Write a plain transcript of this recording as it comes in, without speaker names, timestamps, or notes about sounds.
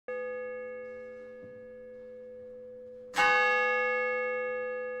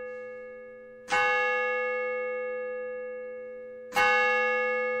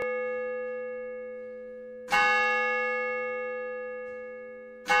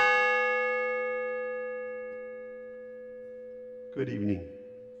Good evening.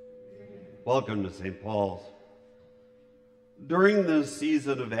 Welcome to St. Paul's. During this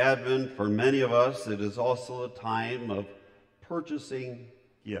season of Advent, for many of us, it is also a time of purchasing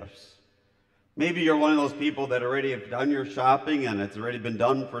gifts. Maybe you're one of those people that already have done your shopping and it's already been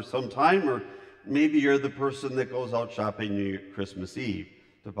done for some time, or maybe you're the person that goes out shopping Christmas Eve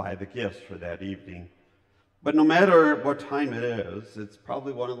to buy the gifts for that evening. But no matter what time it is, it's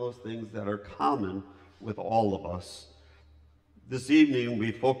probably one of those things that are common with all of us. This evening,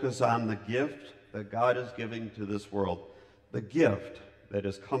 we focus on the gift that God is giving to this world, the gift that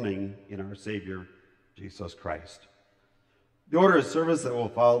is coming in our Savior, Jesus Christ. The order of service that will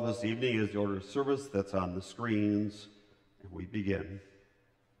follow this evening is the order of service that's on the screens, and we begin.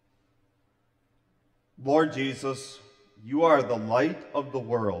 Lord Jesus, you are the light of the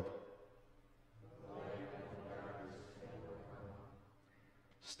world.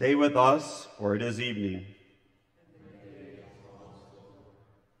 Stay with us, for it is evening.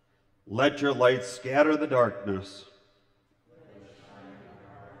 Let your light scatter the darkness.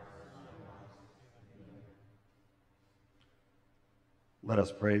 Let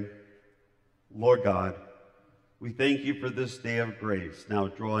us pray. Lord God, we thank you for this day of grace now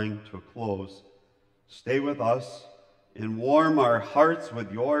drawing to a close. Stay with us and warm our hearts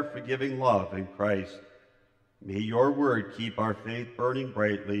with your forgiving love in Christ. May your word keep our faith burning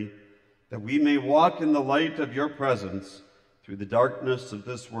brightly, that we may walk in the light of your presence through the darkness of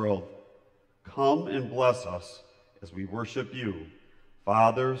this world. Come and bless us as we worship you,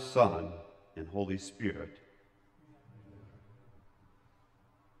 Father, Son, and Holy Spirit.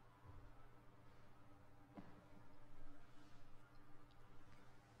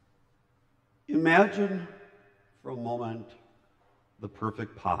 Imagine for a moment the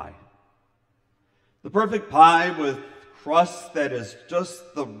perfect pie. The perfect pie with crust that is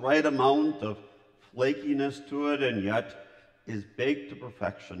just the right amount of flakiness to it and yet is baked to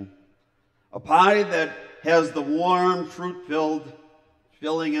perfection. A pie that has the warm fruit-filled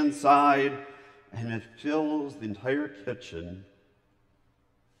filling inside, and it fills the entire kitchen.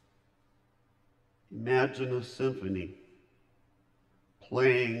 Imagine a symphony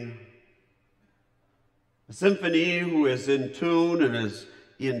playing. A symphony who is in tune and is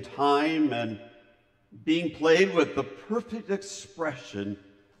in time and being played with the perfect expression.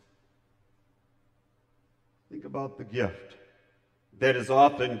 Think about the gift that is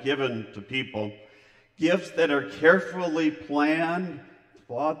often given to people, gifts that are carefully planned,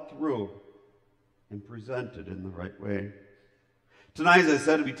 thought through, and presented in the right way. Tonight, as I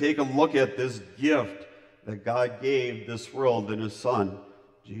said, we take a look at this gift that God gave this world in his Son,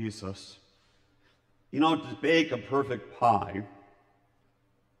 Jesus. You know, to bake a perfect pie,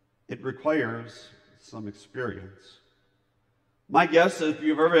 it requires some experience. My guess is if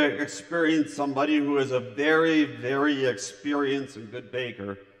you've ever experienced somebody who is a very, very experienced and good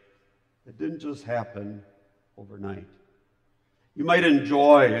baker, it didn't just happen overnight. You might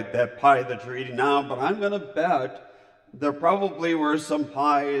enjoy that pie that you're eating now, but I'm going to bet there probably were some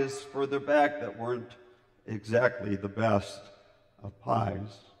pies further back that weren't exactly the best of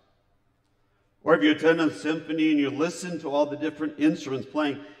pies. Or if you attend a symphony and you listen to all the different instruments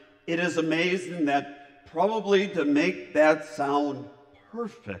playing, it is amazing that probably to make that sound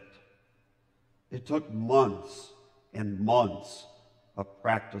perfect, it took months and months of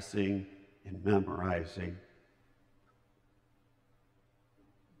practicing and memorizing.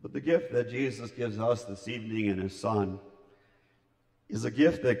 But the gift that Jesus gives us this evening in his Son is a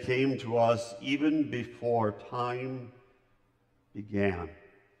gift that came to us even before time began.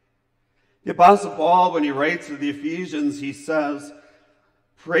 The Apostle Paul, when he writes to the Ephesians, he says,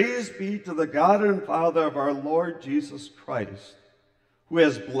 "Praise be to the God and Father of our Lord Jesus Christ, who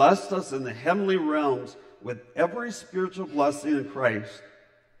has blessed us in the heavenly realms with every spiritual blessing in Christ.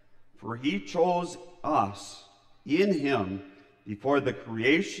 For he chose us in him before the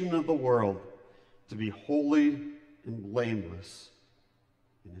creation of the world to be holy and blameless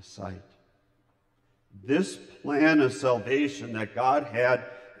in his sight." This plan of salvation that God had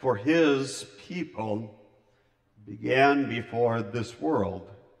for his people began before this world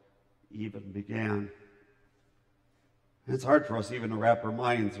even began. And it's hard for us even to wrap our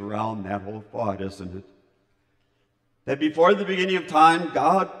minds around that whole thought, isn't it? That before the beginning of time,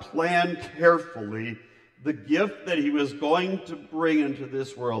 God planned carefully the gift that he was going to bring into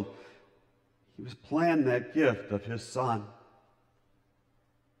this world. He was planning that gift of his Son.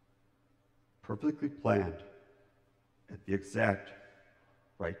 Perfectly planned at the exact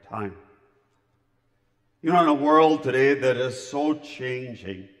right time. You know, in a world today that is so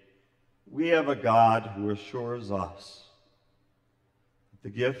changing, we have a God who assures us that the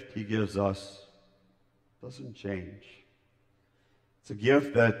gift he gives us doesn't change. It's a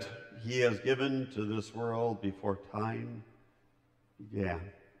gift that he has given to this world before time began.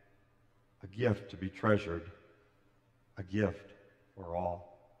 A gift to be treasured. A gift for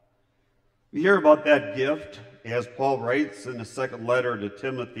all. We hear about that gift as Paul writes in the second letter to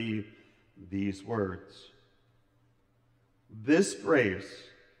Timothy these words. This grace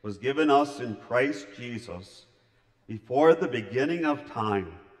was given us in Christ Jesus before the beginning of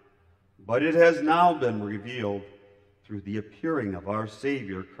time, but it has now been revealed through the appearing of our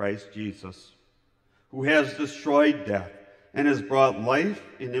Savior, Christ Jesus, who has destroyed death and has brought life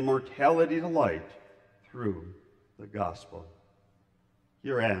and immortality to light through the gospel.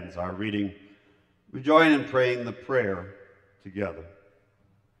 Here ends our reading. We join in praying the prayer together.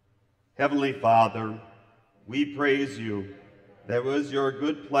 Heavenly Father, we praise you that it was your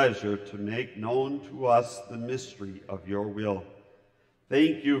good pleasure to make known to us the mystery of your will.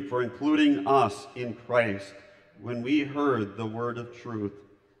 Thank you for including us in Christ when we heard the word of truth,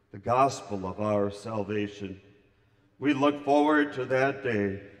 the gospel of our salvation. We look forward to that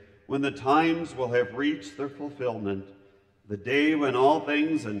day when the times will have reached their fulfillment, the day when all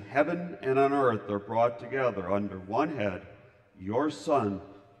things in heaven and on earth are brought together under one head, your Son,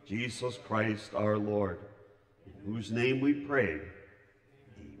 Jesus Christ our Lord, in whose name we pray.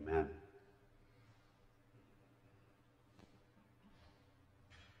 Amen.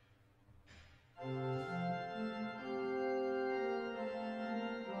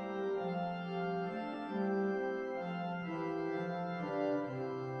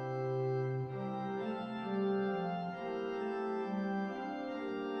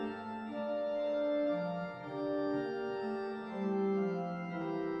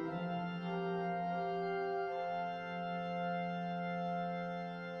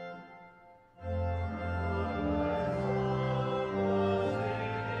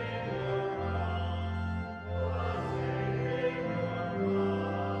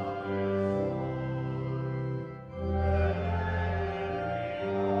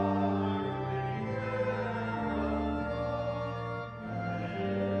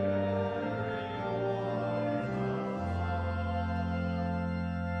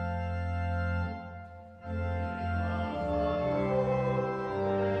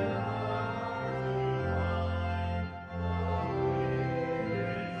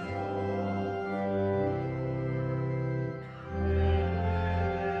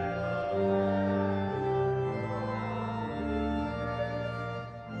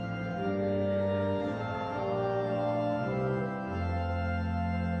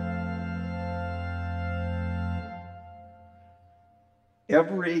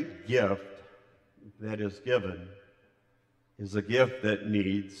 Every gift that is given is a gift that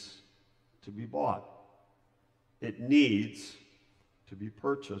needs to be bought. It needs to be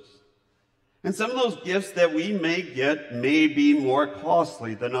purchased. And some of those gifts that we may get may be more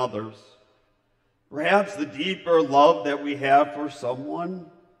costly than others. Perhaps the deeper love that we have for someone,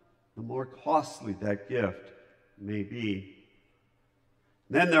 the more costly that gift may be.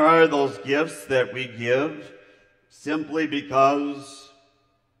 Then there are those gifts that we give simply because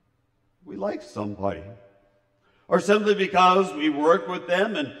we like somebody, or simply because we work with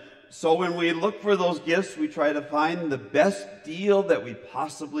them, and so when we look for those gifts, we try to find the best deal that we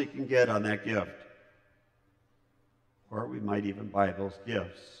possibly can get on that gift. Or we might even buy those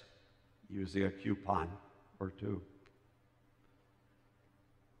gifts using a coupon or two.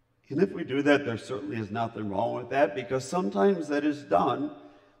 And if we do that, there certainly is nothing wrong with that, because sometimes that is done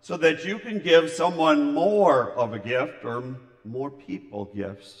so that you can give someone more of a gift or more people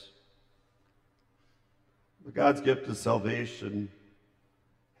gifts. But God's gift of salvation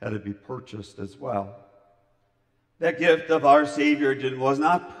had to be purchased as well. That gift of our Savior was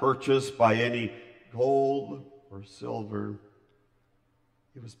not purchased by any gold or silver.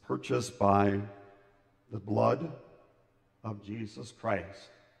 It was purchased by the blood of Jesus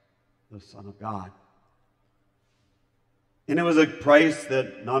Christ, the Son of God. And it was a price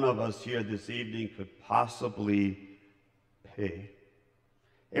that none of us here this evening could possibly pay.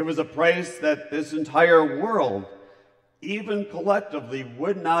 It was a price that this entire world, even collectively,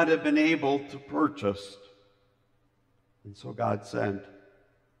 would not have been able to purchase. And so God sent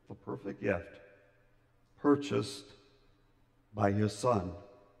the perfect gift, purchased by his Son,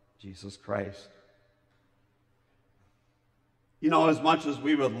 Jesus Christ. You know, as much as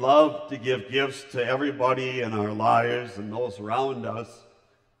we would love to give gifts to everybody in our lives and those around us,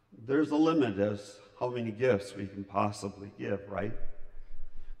 there's a limit as how many gifts we can possibly give, right?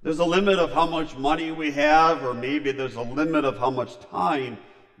 There's a limit of how much money we have, or maybe there's a limit of how much time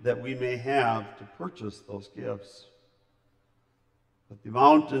that we may have to purchase those gifts. But the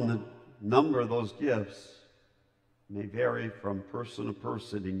amount and the number of those gifts may vary from person to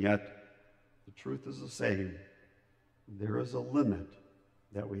person, and yet the truth is the same. There is a limit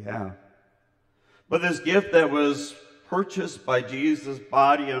that we have. But this gift that was purchased by Jesus'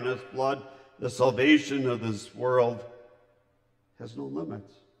 body and his blood, the salvation of this world, has no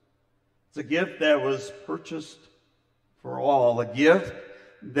limits. It's a gift that was purchased for all, a gift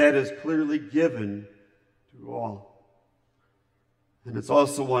that is clearly given to all. And it's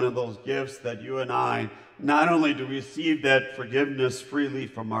also one of those gifts that you and I not only do receive that forgiveness freely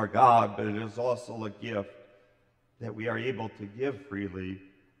from our God, but it is also a gift that we are able to give freely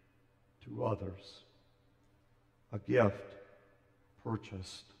to others. A gift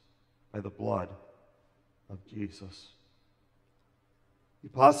purchased by the blood of Jesus. The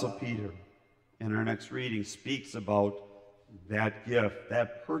Apostle Peter, in our next reading, speaks about that gift,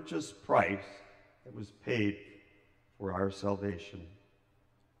 that purchase price that was paid for our salvation.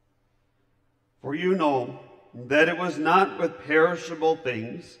 For you know that it was not with perishable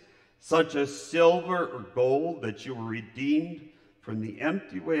things, such as silver or gold, that you were redeemed from the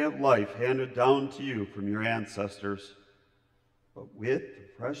empty way of life handed down to you from your ancestors, but with the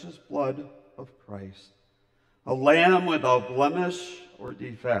precious blood of Christ, a lamb without blemish or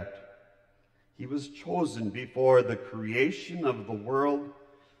defect. He was chosen before the creation of the world,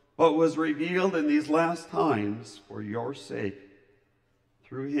 but was revealed in these last times for your sake.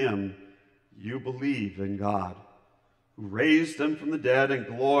 Through him you believe in God, who raised him from the dead and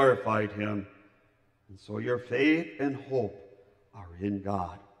glorified him. And so your faith and hope are in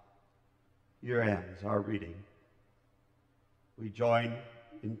God. Here ends our reading. We join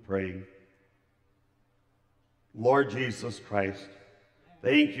in praying. Lord Jesus Christ,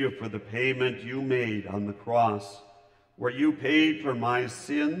 thank you for the payment you made on the cross, where you paid for my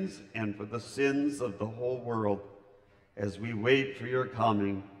sins and for the sins of the whole world. As we wait for your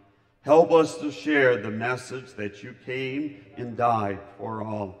coming, help us to share the message that you came and died for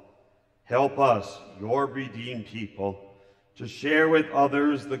all. Help us, your redeemed people, to share with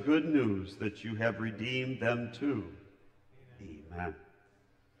others the good news that you have redeemed them too. Amen.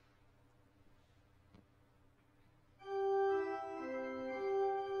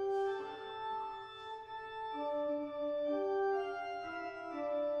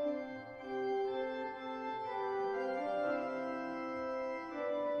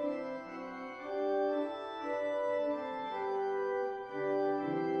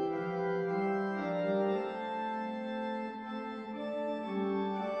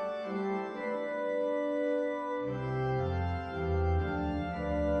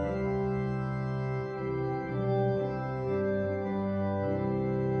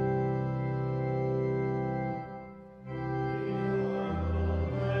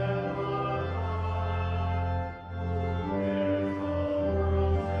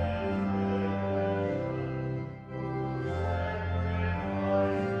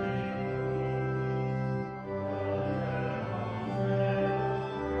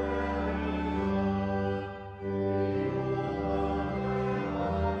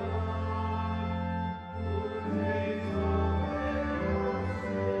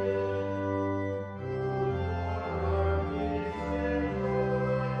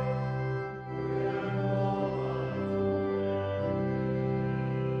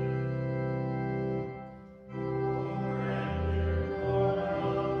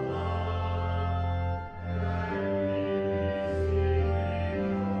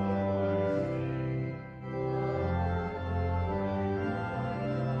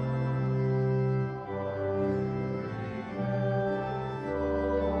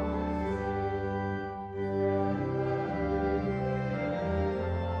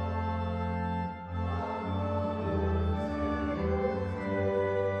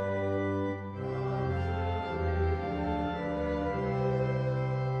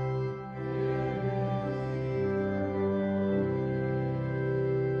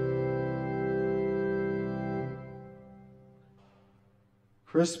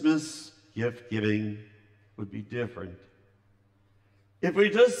 Christmas gift giving would be different if we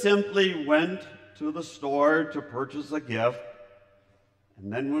just simply went to the store to purchase a gift,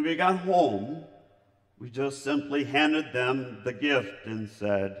 and then when we got home, we just simply handed them the gift and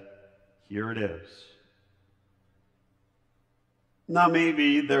said, "Here it is." Now,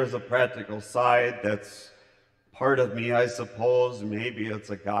 maybe there's a practical side that's part of me, I suppose. Maybe it's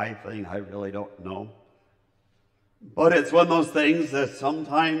a guy thing. I really don't know. But it's one of those things that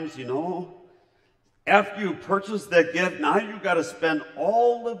sometimes, after you purchase that gift, now you've got to spend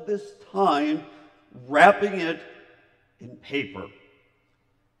all of this time wrapping it in paper.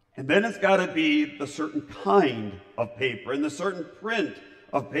 And then it's got to be the certain kind of paper, and the certain print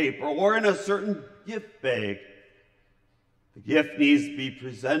of paper, or in a certain gift bag. The gift needs to be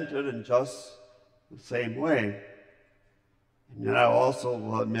presented in just the same way. And yet I also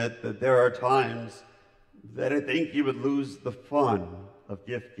will admit that there are times that I think you would lose the fun of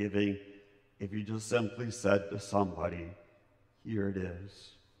gift giving if you just simply said to somebody, here it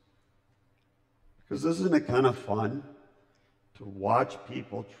is. Because isn't it kind of fun to watch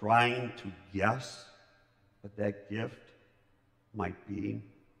people trying to guess what that gift might be?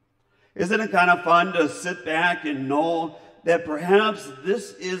 Isn't it kind of fun to sit back and know that perhaps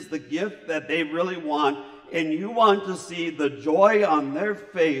this is the gift that they really want, and you want to see the joy on their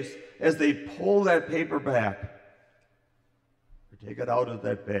face as they pull that paper back or take it out of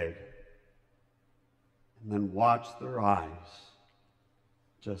that bag, and then watch their eyes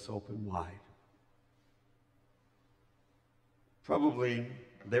just open wide? Probably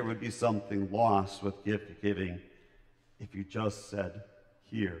there would be something lost with gift giving if you just said,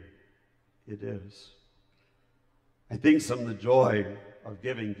 here it is. I think some of the joy of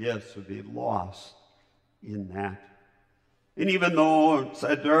giving gifts would be lost in that. And even though I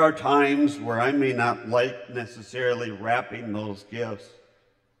said there are times where I may not like necessarily wrapping those gifts,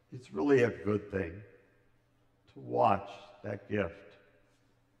 it's really a good thing to watch that gift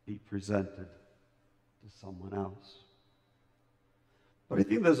be presented to someone else. But I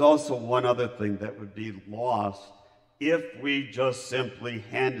think there's also one other thing that would be lost if we just simply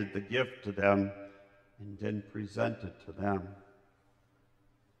handed the gift to them and didn't present it to them.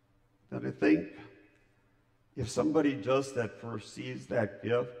 That I think if somebody just at first sees that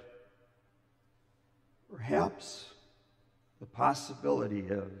gift, perhaps the possibility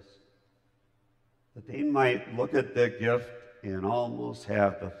is that they might look at their gift and almost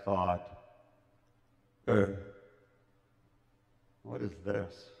have the thought, what is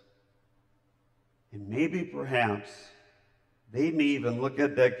this? And maybe perhaps they may even look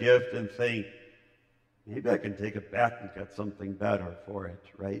at that gift and think, maybe I can take it back and get something better for it,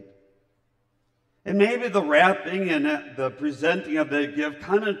 right? And maybe the wrapping and the presenting of that gift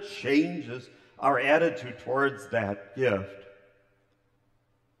kind of changes our attitude towards that gift.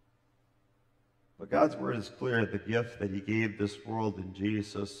 But God's word is clear. The gift that he gave this world in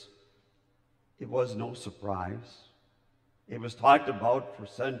Jesus, it was no surprise. It was talked about for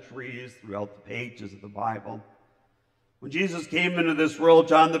centuries throughout the pages of the Bible. When Jesus came into this world,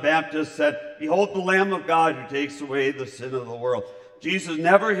 John the Baptist said, behold the Lamb of God who takes away the sin of the world. Jesus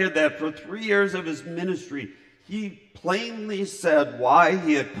never hid that. For 3 years of his ministry, he plainly said why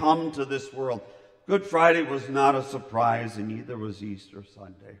he had come to this world. Good Friday was not a surprise, and neither was Easter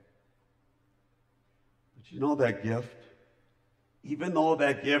Sunday. But you know that gift? Even though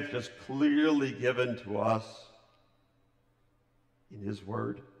that gift is clearly given to us in his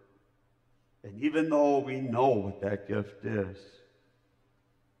word, and even though we know what that gift is,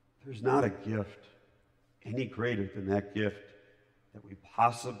 there's not a gift any greater than that gift that we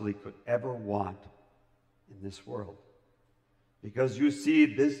possibly could ever want in this world. Because you see,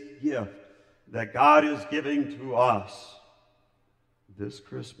 this gift that God is giving to us this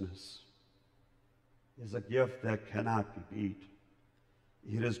Christmas is a gift that cannot be beat.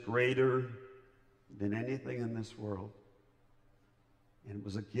 It is greater than anything in this world. And it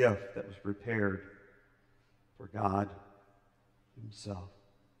was a gift that was prepared for God himself.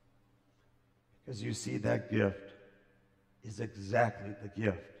 Because you see, that gift is exactly the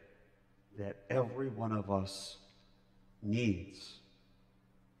gift that every one of us needs,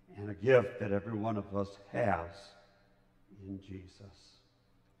 and a gift that every one of us has in Jesus.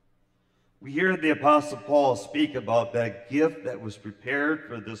 We hear the Apostle Paul speak about that gift that was prepared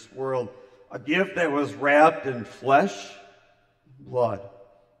for this world, a gift that was wrapped in flesh and blood,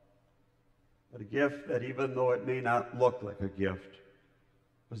 but a gift that, even though it may not look like a gift,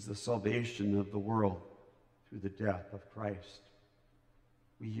 was the salvation of the world through the death of Christ.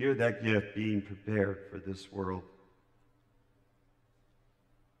 We hear that gift being prepared for this world.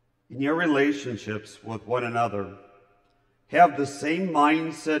 In your relationships with one another, have the same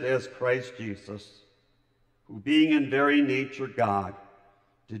mindset as Christ Jesus, who, being in very nature God,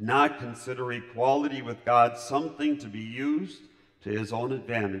 did not consider equality with God something to be used to his own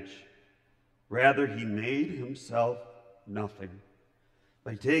advantage. Rather, he made himself nothing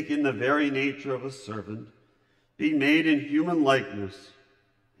by taking the very nature of a servant, being made in human likeness,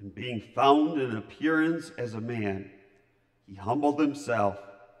 and being found in appearance as a man. He humbled himself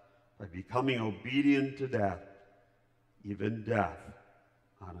by becoming obedient to death, even death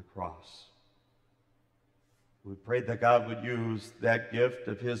on a cross. We prayed that God would use that gift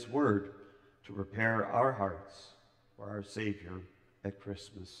of his word to prepare our hearts for our Savior at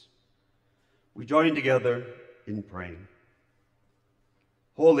Christmas. We join together in praying.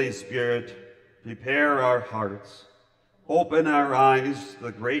 Holy Spirit, prepare our hearts Open our eyes to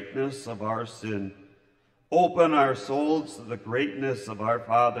the greatness of our sin. Open our souls to the greatness of our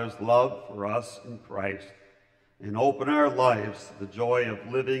Father's love for us in Christ. And open our lives to the joy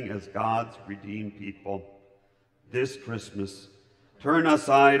of living as God's redeemed people. This Christmas, turn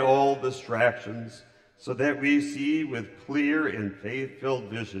aside all distractions so that we see with clear and faith-filled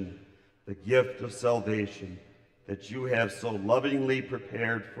vision the gift of salvation that you have so lovingly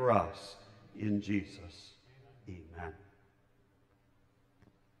prepared for us in Jesus. Amen.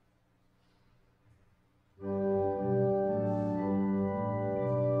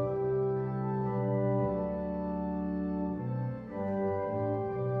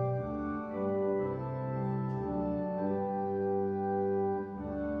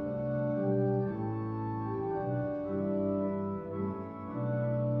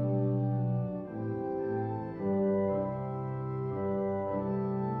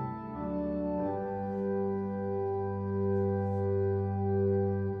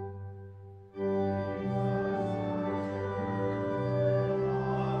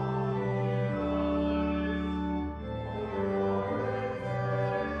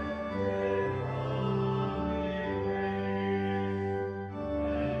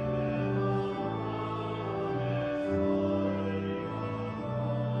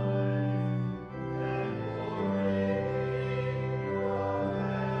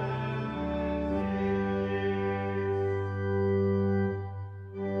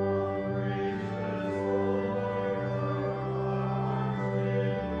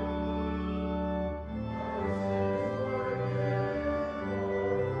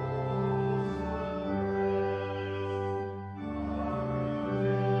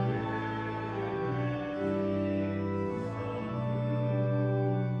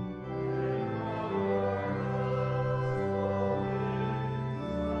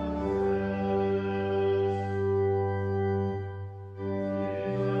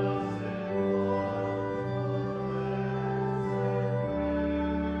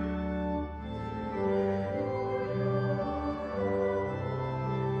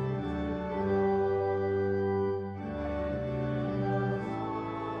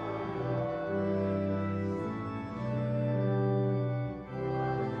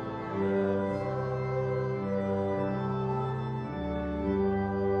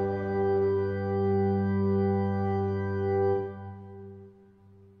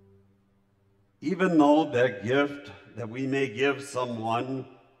 Even though that gift that we may give someone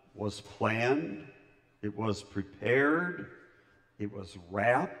was planned, it was prepared, it was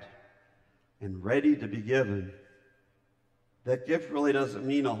wrapped and ready to be given, that gift really doesn't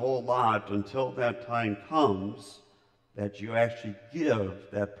mean a whole lot until that time comes that you actually give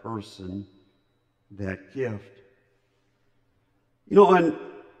that person that gift. You know, and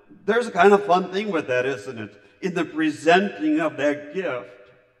there's a kind of fun thing with that, isn't it? In the presenting of that gift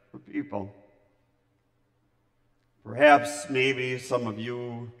for people. Perhaps maybe some of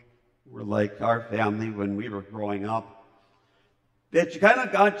you were like our family when we were growing up, that you kind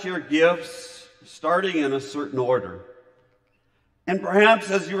of got your gifts starting in a certain order. And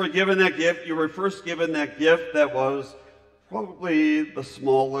perhaps as you were given that gift, you were first given that gift that was probably the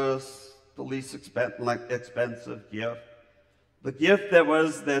smallest, the least expensive gift. The gift that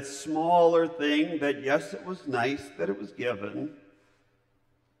was that smaller thing that, yes, it was nice that it was given,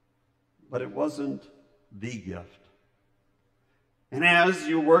 but it wasn't the gift. And as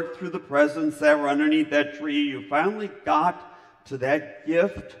you worked through the presents that were underneath that tree, you finally got to that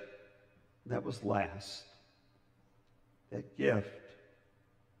gift that was last. That gift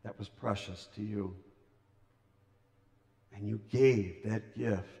that was precious to you. And you gave that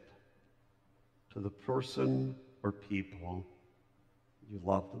gift to the person or people you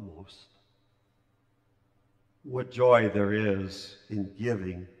love the most. What joy there is in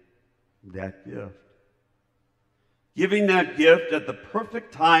giving that gift. Giving that gift at the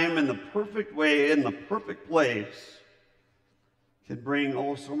perfect time, in the perfect way, in the perfect place, can bring,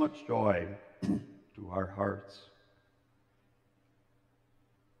 so much joy to our hearts.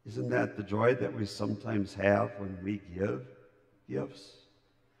 Isn't that the joy that we sometimes have when we give gifts?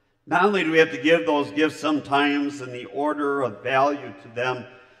 Not only do we have to give those gifts sometimes in the order of value to them,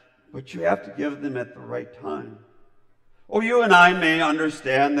 but you have to give them at the right time. You and I may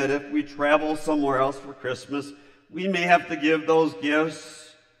understand that if we travel somewhere else for Christmas, we may have to give those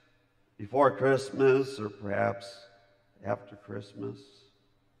gifts before Christmas or perhaps after Christmas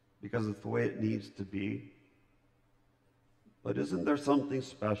because it's the way it needs to be. But isn't there something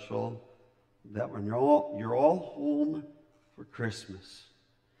special that when you're all home for Christmas,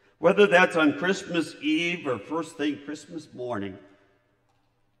 whether that's on Christmas Eve or first thing Christmas morning,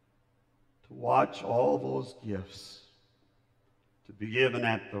 to watch all those gifts to be given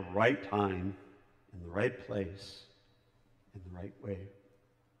at the right time, in the right place, in the right way.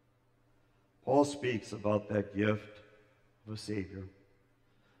 Paul speaks about that gift of a Savior.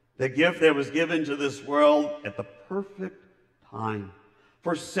 The gift that was given to this world at the perfect time.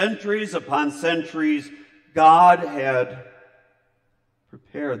 For centuries upon centuries, God had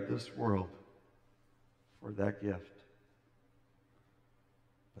prepared this world for that gift.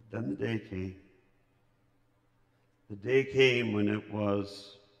 But then the day came. The day came when it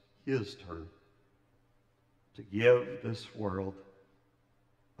was his turn to give this world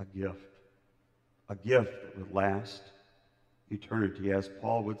a gift that would last eternity. As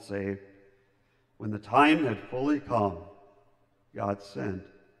Paul would say, when the time had fully come, God sent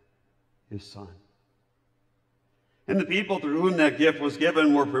his Son. And the people through whom that gift was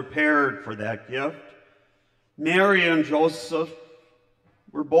given were prepared for that gift. Mary and Joseph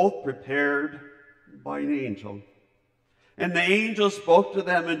were both prepared by an angel. And the angel spoke to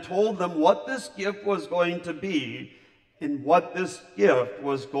them and told them what this gift was going to be and what this gift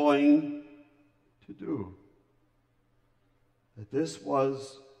was going to do. That this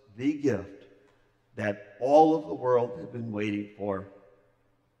was the gift that all of the world had been waiting for.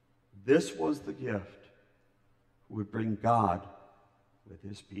 This was the gift who would bring God with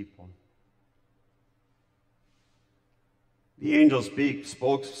his people. The angel speaks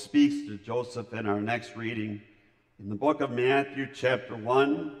to Joseph in our next reading in the book of Matthew chapter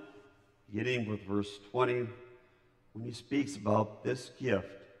 1, beginning with verse 20, when he speaks about this gift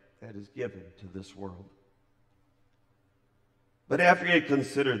that is given to this world. But after he had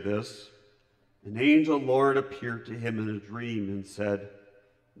considered this, an angel of the Lord appeared to him in a dream and said,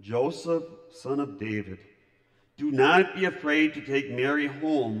 Joseph, son of David, do not be afraid to take Mary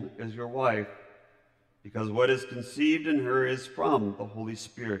home as your wife, because what is conceived in her is from the Holy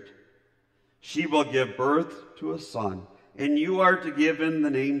Spirit. She will give birth to a son, and you are to give him the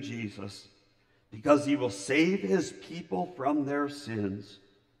name Jesus, because he will save his people from their sins.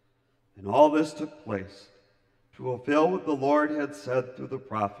 And all this took place to fulfill what the Lord had said through the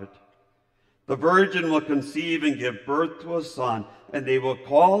prophet. The virgin will conceive and give birth to a son, and they will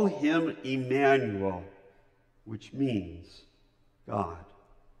call him Emmanuel, which means God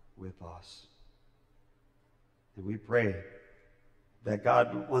with us. And we pray that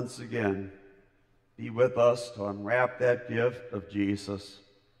God would once again be with us to unwrap that gift of Jesus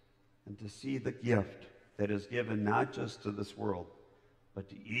and to see the gift that is given not just to this world, but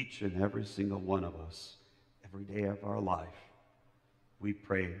to each and every single one of us every day of our life. We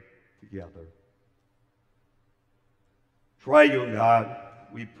pray together. Triune God,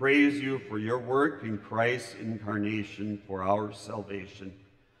 we praise you for your work in Christ's incarnation for our salvation.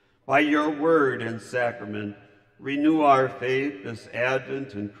 By your word and sacrament, renew our faith this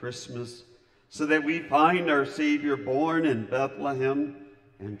Advent and Christmas, so that we find our Savior born in Bethlehem,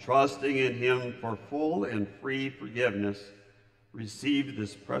 and trusting in him for full and free forgiveness, receive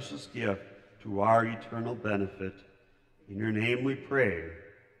this precious gift to our eternal benefit. In your name we pray.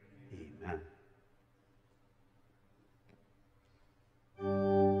 Amen.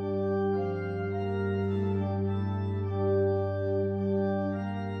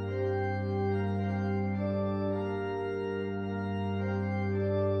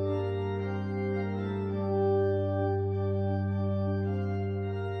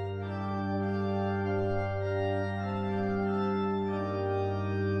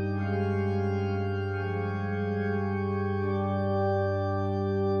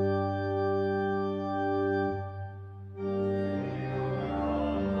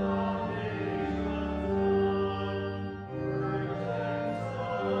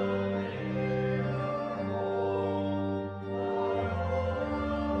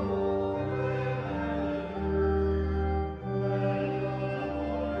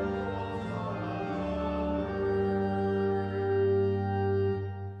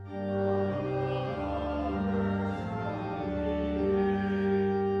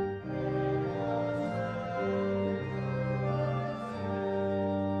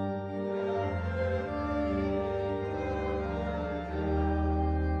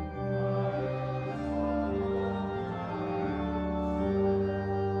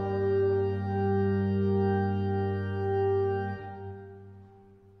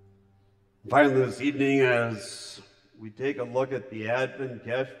 Finally, this evening, as we take a look at the Advent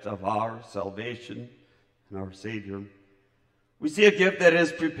gift of our salvation and our Savior, we see a gift that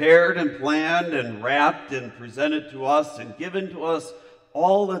is prepared and planned and wrapped and presented to us and given to us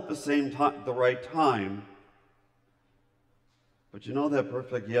all at the same time, the right time. But you know, that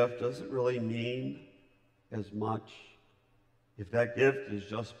perfect gift doesn't really mean as much if that gift is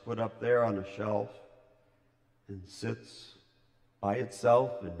just put up there on a shelf and sits by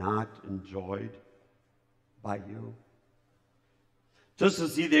itself and not enjoyed by you? Just to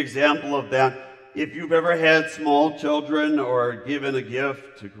see the example of that, if you've ever had small children or given a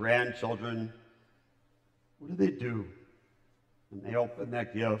gift to grandchildren, what do when they open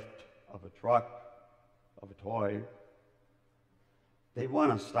that gift of a truck, of a toy? They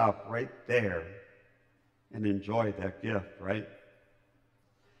want to stop right there and enjoy that gift, right?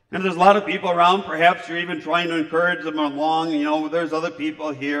 And there's a lot of people around, perhaps you're even trying to encourage them along. There's other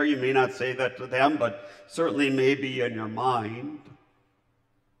people here, you may not say that to them, but certainly maybe in your mind.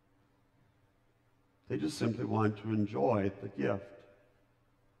 They just simply want to enjoy the gift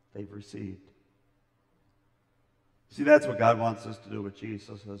they've received. See, that's what God wants us to do with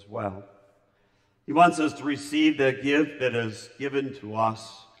Jesus as well. He wants us to receive that gift that is given to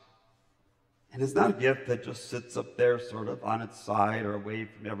us. And it's not a gift that just sits up there sort of on its side or away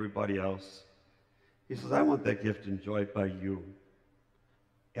from everybody else. He says, I want that gift enjoyed by you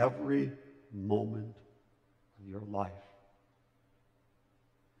every moment of your life.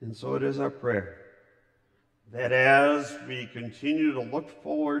 And so it is our prayer that as we continue to look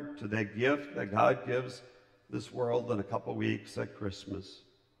forward to that gift that God gives this world in a couple weeks at Christmas,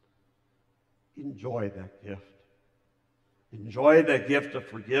 enjoy that gift. Enjoy that gift of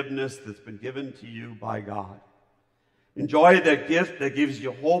forgiveness that's been given to you by God. Enjoy that gift that gives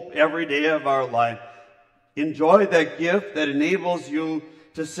you hope every day of our life. Enjoy that gift that enables you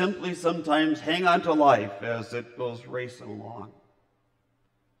to simply sometimes hang on to life as it goes racing along.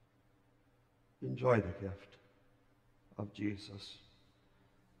 Enjoy the gift of Jesus.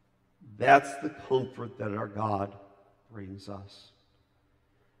 That's the comfort that our God brings us.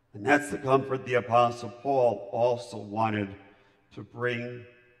 And that's the comfort the Apostle Paul also wanted to bring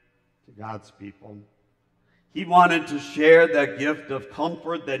to God's people. He wanted to share that gift of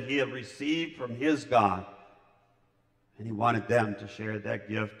comfort that he had received from his God. And he wanted them to share that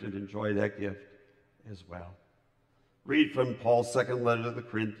gift and enjoy that gift as well. Read from Paul's second letter to the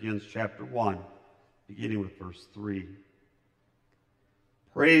Corinthians, chapter 1, beginning with verse 3.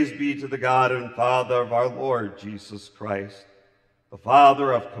 Praise be to the God and Father of our Lord Jesus Christ, the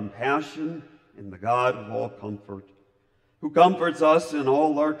Father of compassion and the God of all comfort, who comforts us in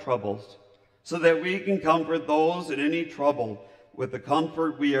all our troubles, so that we can comfort those in any trouble with the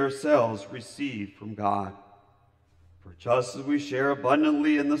comfort we ourselves receive from God. For just as we share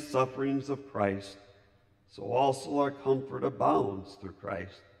abundantly in the sufferings of Christ, so also our comfort abounds through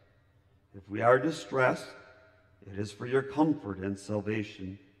Christ. If we are distressed, it is for your comfort and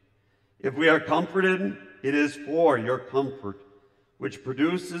salvation. If we are comforted, it is for your comfort, which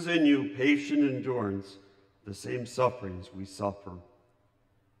produces in you patient endurance, the same sufferings we suffer.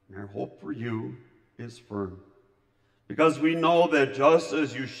 And our hope for you is firm, because we know that just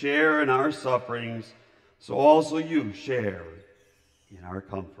as you share in our sufferings, so also you share in our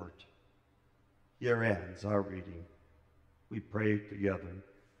comfort. Here ends our reading. We pray together.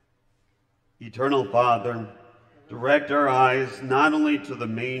 Eternal Father, direct our eyes not only to the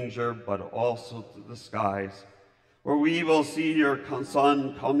manger, but also to the skies, where we will see your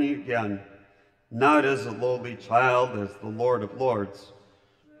Son coming again, not as a lowly child, as the Lord of Lords.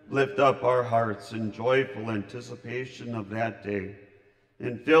 Lift up our hearts in joyful anticipation of that day,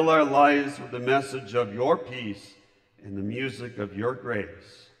 and fill our lives with the message of your peace and the music of your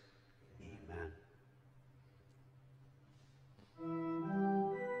grace. Amen.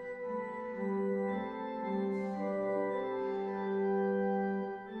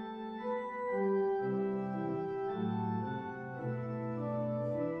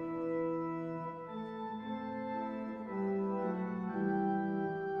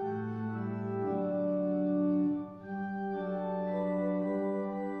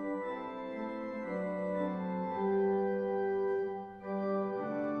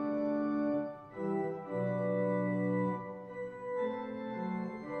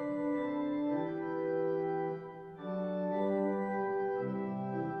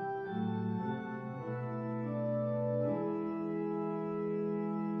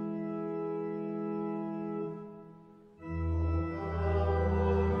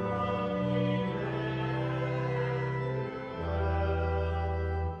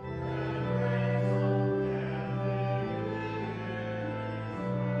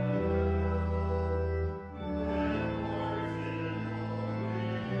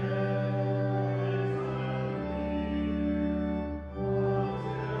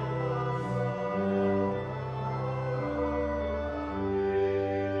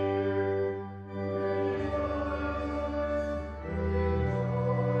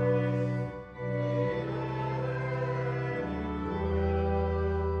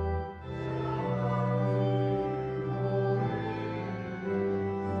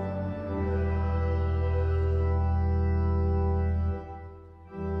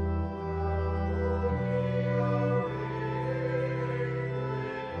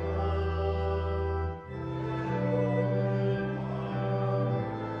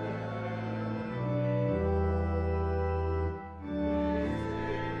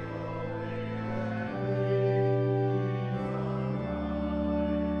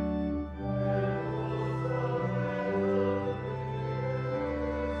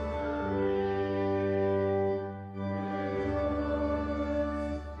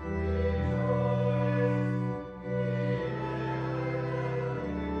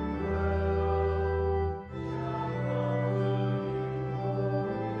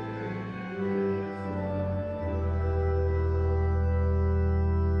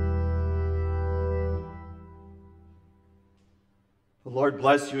 The Lord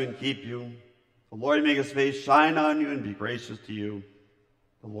bless you and keep you. The Lord make his face shine on you and be gracious to you.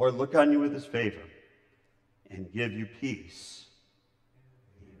 The Lord look on you with his favor and give you peace.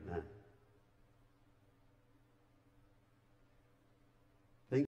 Amen.